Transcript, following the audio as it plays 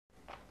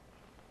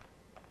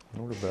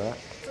We're back.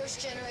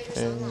 First generator's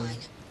online.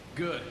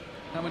 Good.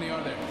 How many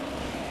are there?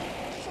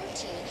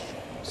 14.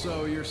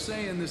 So you're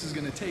saying this is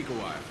gonna take a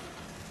while?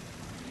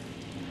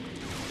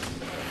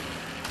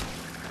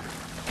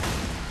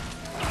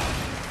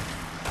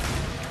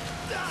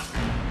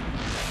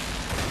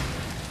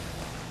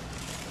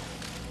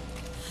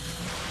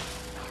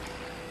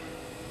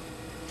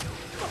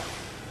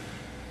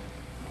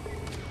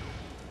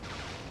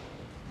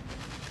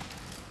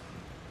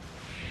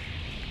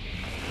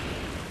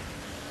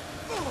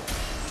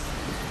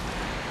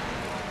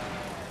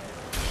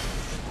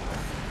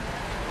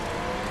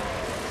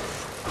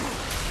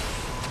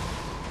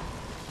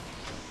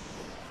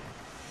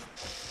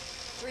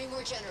 Three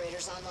more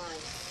generators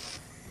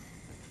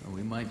online.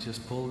 We might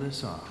just pull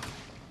this off.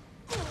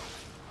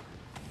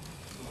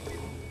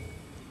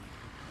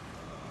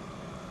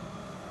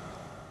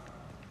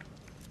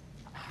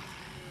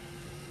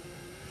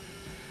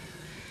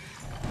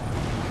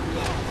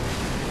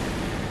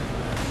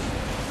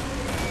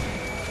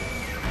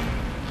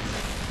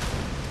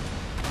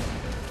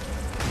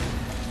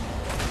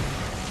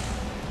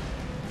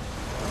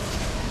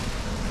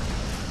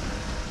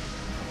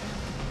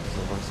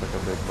 It looks like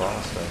a big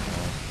boss right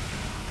now.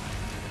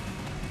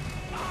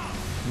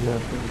 Yeah, I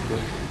think so.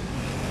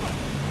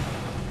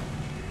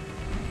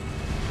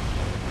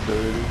 There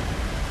it is.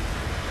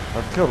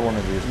 I've killed one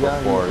of these Yeah,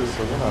 before, me too.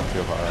 so they're not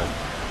too hard.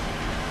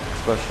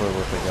 Especially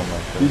with a gun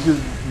like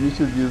this. You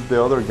should use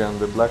the other gun,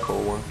 the black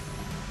hole one.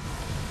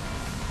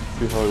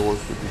 See how it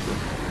works with this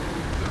gun.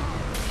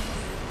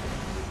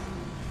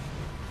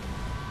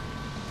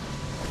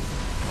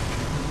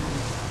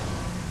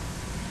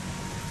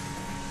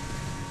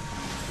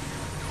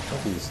 I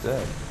think he's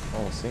dead. I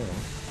don't see him.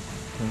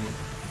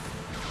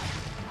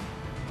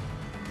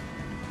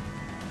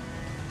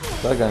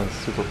 That gun is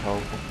super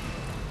powerful.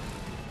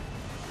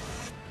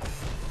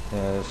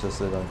 Yeah, it's just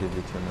they don't give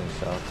you too many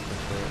shots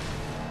for sure.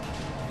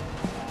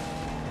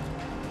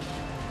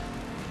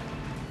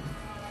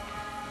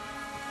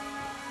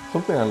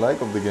 Something I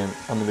like of the game,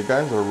 I mean the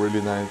guns are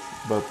really nice,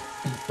 but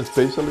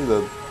especially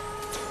that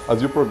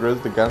as you progress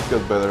the guns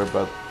get better,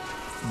 but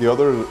the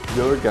other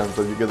guns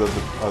that you get at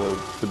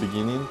the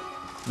beginning,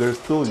 they're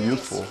still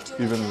useful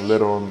even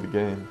later on in the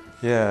game.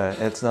 Yeah,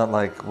 it's not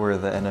like where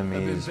the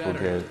enemies will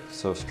better. get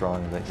so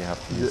strong that you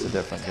have to use a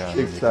different gun.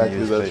 Exactly, You can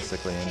use that's-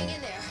 basically Hang any.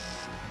 in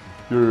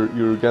there.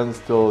 Your gun's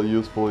still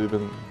useful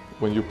even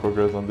when you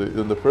progress on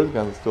the first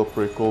gun is still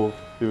pretty cool,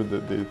 even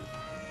the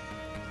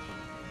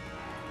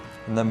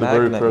And the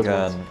very magnet first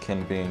gun ones.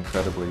 can be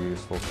incredibly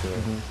useful too.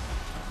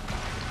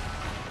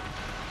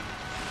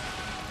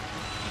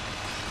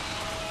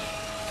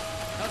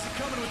 How's it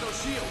coming with those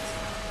shields?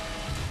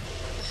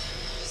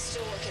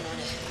 Still working on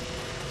it.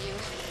 You?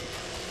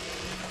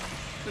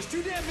 There's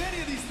too damn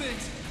many of these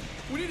things.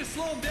 We need to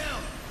slow them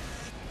down.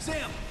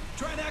 Sam,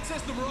 try and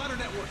access the Marauder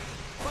network.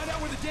 Find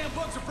out where the damn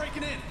bugs are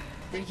breaking in.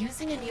 They're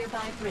using a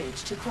nearby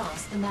bridge to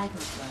cross the magma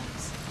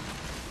flows.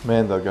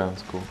 Man, that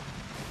gun's cool.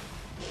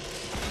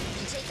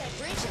 If you take that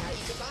bridge out,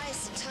 you could buy us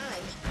some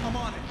time. I'm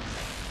on it.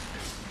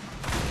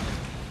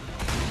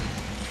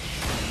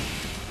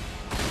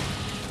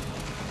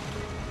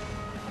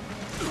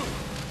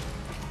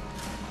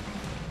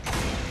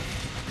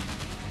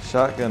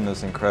 Shotgun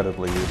is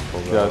incredibly useful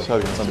though. Yeah,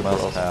 shotgun's It's a super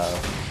must awesome.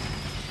 have.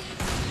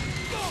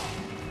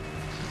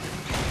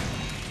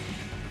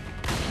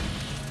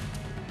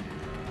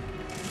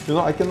 You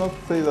know, I cannot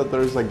say that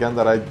there's a gun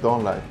that I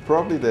don't like.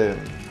 Probably the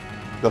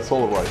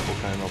assault rifle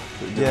kind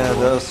of. Yeah,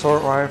 the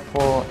assault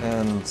rifle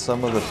and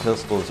some of the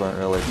pistols aren't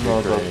really too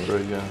No, great. that's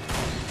great, yeah.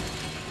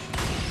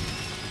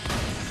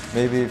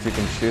 Maybe if you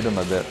can shoot them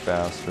a bit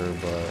faster,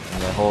 and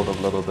they hold a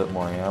little bit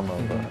more ammo,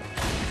 but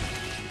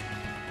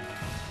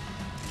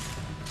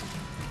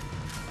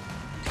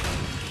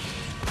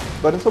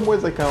But in some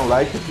ways I kind of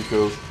like it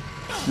because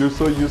you're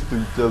so used to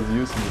just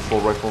using the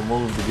assault rifle.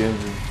 Most of the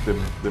games is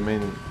the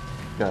main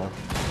gun.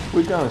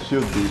 We kind of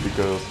should be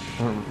because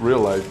in real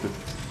life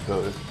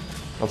the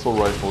assault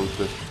rifle is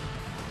the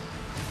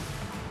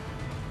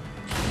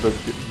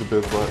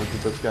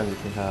best gun you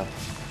can have,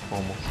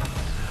 almost.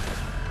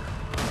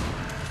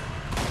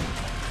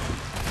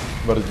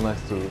 But it's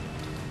nice to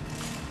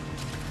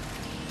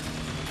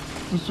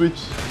switch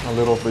a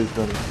little bit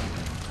and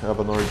have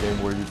another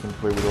game where you can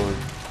play with other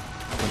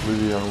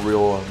completely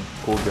unreal and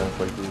cool guns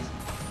like this.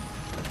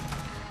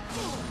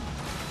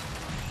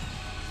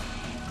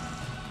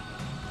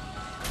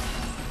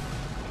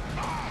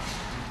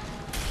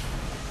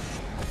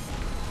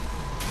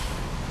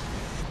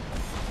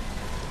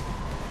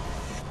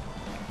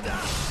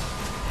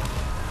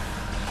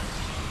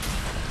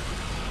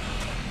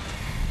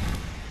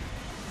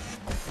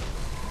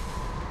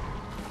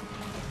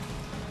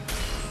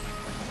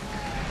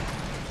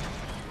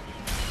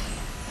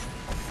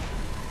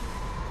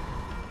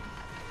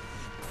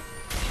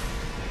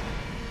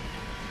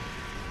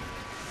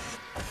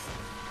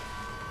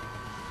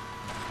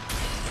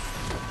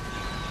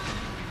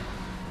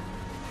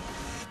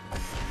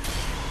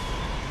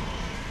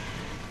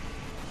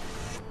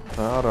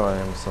 the auto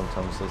aim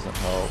sometimes doesn't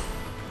help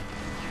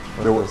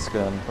with There wa- this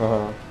gun.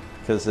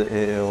 Because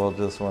it will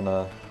just want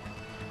to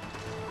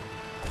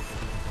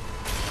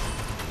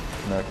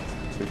connect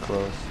too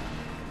close.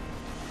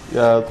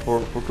 Yeah,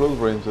 for close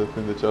range, I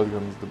think the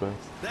shotgun is the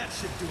best. That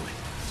should do it.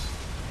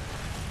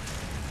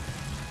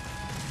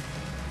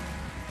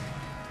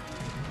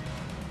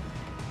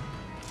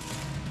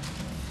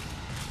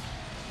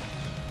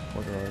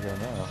 Where do I go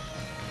now?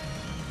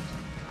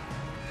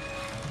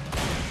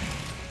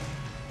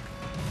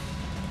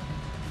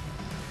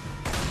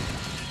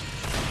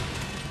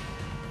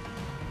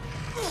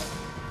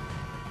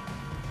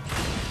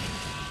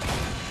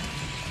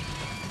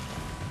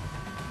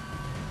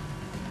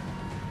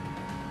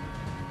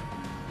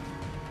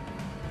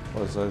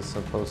 Was I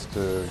supposed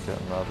to get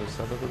on the other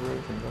side of the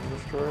bridge and then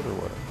destroy it, or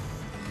what?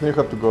 You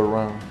have to go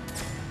around.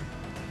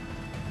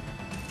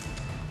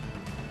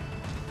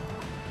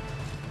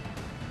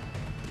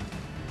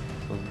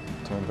 So it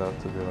turned out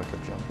to be like a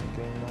jumping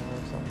game now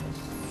or something?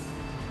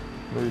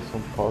 Maybe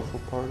some puzzle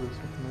part or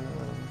something.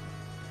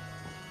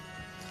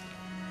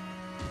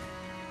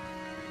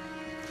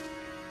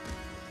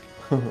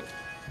 I don't know.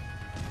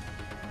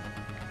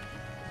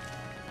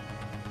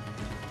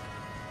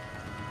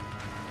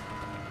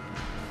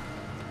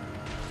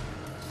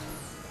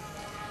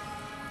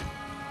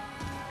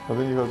 I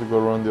think you have to go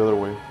around the other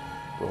way,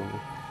 probably.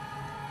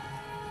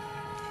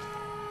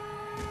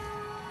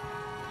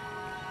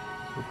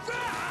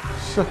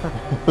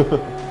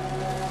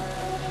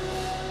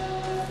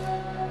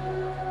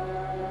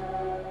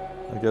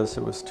 I guess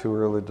it was too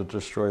early to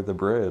destroy the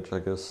bridge. I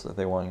guess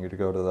they want you to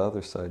go to the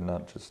other side,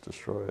 not just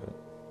destroy it.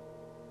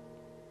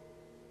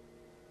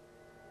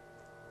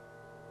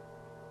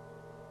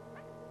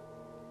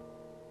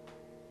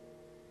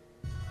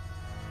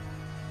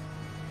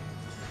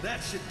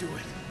 That should do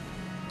it.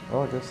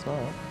 Oh, I guess not.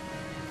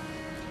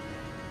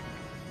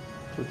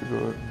 Have to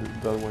go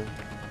that way.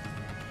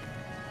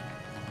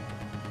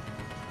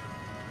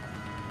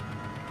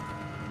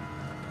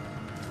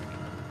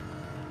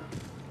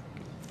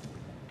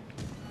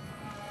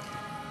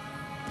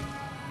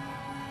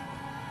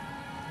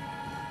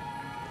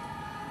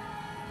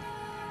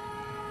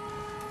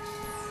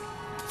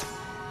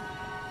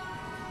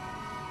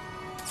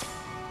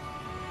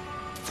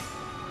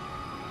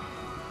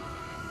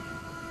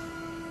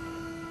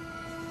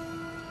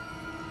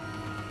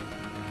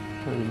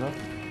 Maybe not.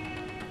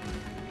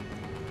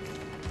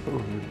 Oh,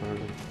 you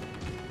birdie.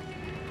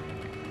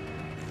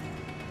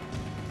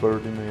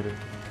 Birdie made it.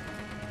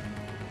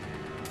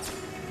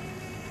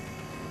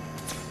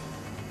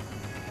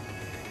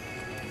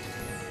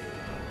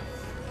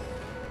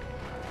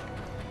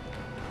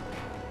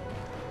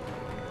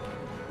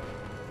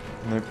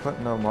 And they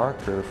put no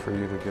marker for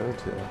you to go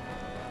to.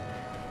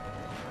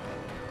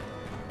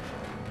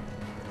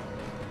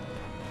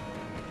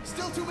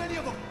 Still too many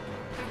of them.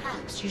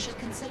 Perhaps you should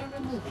consider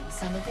removing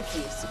some of the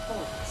key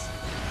supports.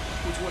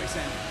 Which way,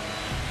 Sam?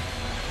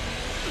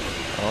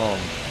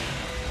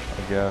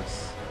 I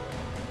guess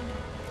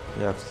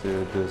you have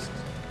to just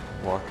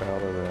walk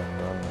out of there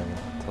and run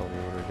and tell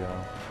you where to go.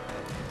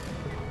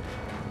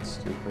 It's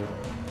stupid.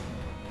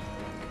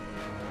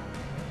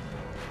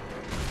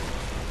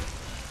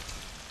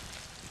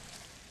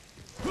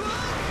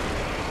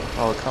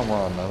 Oh, come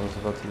on, I was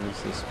about to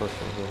use this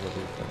special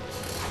ability thing.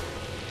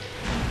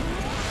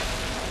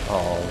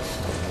 Oh, it's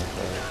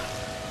okay.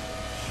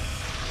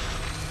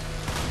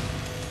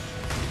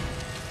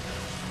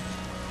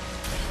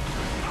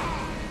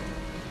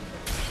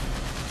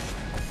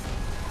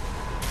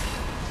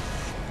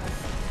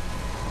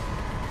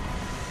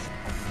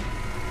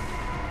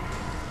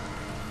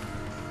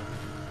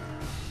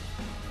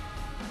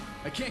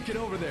 I can't get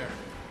over there.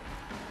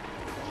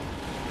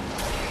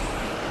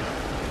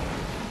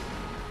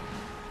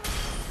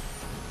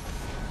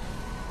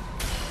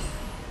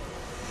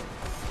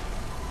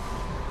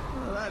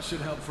 Well, that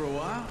should help for a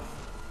while.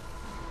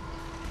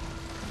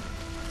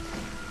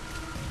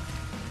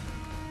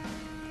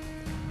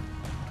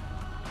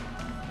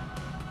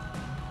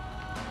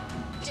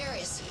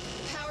 Darius,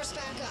 power's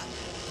back up.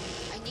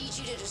 I need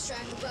you to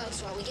distract the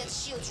bugs while we get the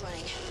shields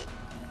running.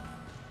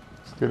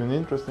 It's getting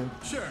interesting.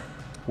 Sure.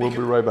 We'll be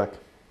right back.